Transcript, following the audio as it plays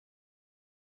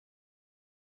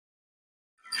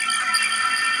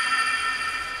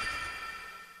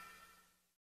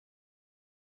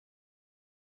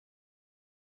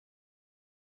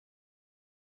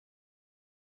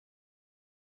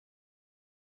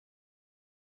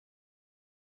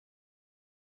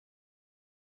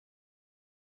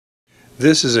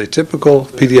This is a typical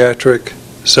pediatric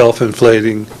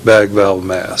self-inflating bag valve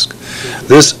mask.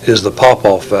 This is the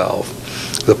pop-off valve.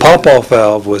 The pop-off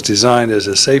valve was designed as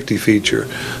a safety feature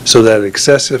so that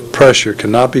excessive pressure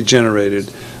cannot be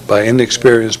generated by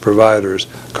inexperienced providers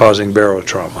causing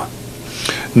barotrauma.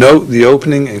 Note the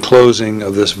opening and closing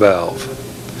of this valve.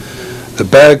 The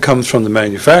bag comes from the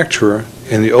manufacturer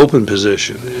in the open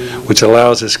position, which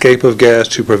allows escape of gas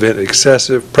to prevent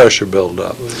excessive pressure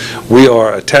buildup. We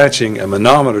are attaching a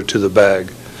manometer to the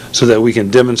bag so that we can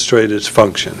demonstrate its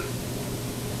function.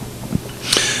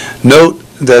 Note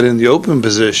that in the open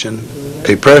position,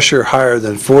 a pressure higher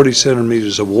than 40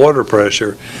 centimeters of water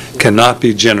pressure cannot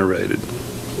be generated.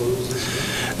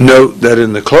 Note that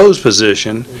in the closed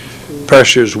position,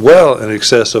 pressures well in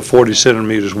excess of 40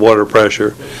 centimeters water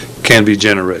pressure can be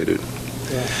generated.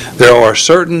 There are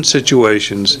certain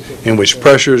situations in which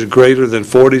pressures greater than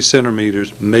 40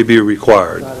 centimeters may be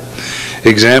required.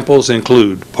 Examples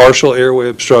include partial airway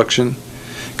obstruction,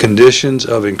 conditions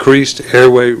of increased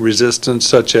airway resistance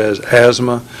such as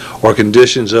asthma, or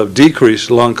conditions of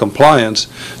decreased lung compliance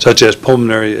such as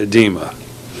pulmonary edema.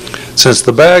 Since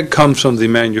the bag comes from the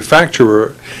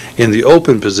manufacturer in the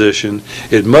open position,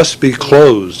 it must be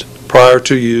closed prior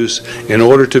to use in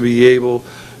order to be able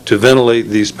to ventilate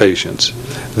these patients.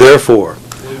 Therefore,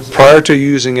 prior to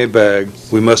using a bag,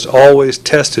 we must always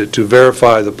test it to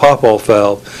verify the pop-off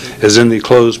valve is in the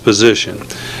closed position,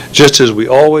 just as we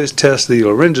always test the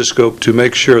laryngoscope to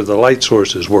make sure the light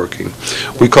source is working.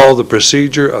 We call the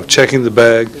procedure of checking the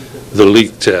bag the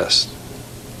leak test.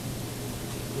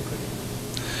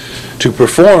 To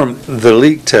perform the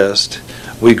leak test,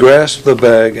 we grasp the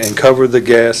bag and cover the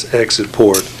gas exit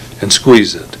port and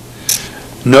squeeze it.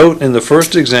 Note in the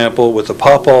first example with the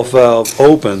pop-off valve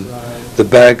open, the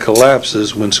bag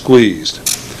collapses when squeezed.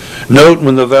 Note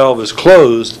when the valve is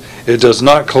closed, it does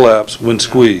not collapse when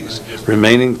squeezed,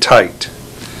 remaining tight.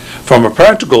 From a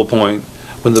practical point,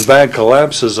 when the bag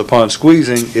collapses upon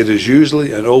squeezing, it is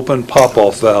usually an open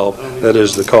pop-off valve that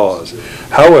is the cause.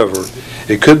 However,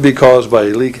 it could be caused by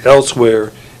a leak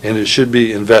elsewhere and it should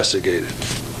be investigated.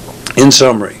 In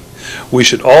summary, we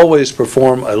should always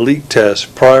perform a leak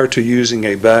test prior to using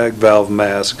a bag valve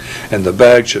mask, and the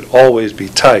bag should always be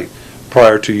tight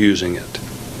prior to using it.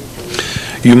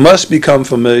 You must become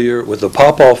familiar with the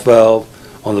pop-off valve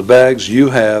on the bags you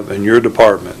have in your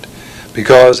department,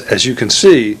 because as you can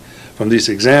see from these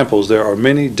examples, there are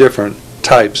many different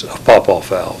types of pop-off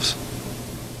valves.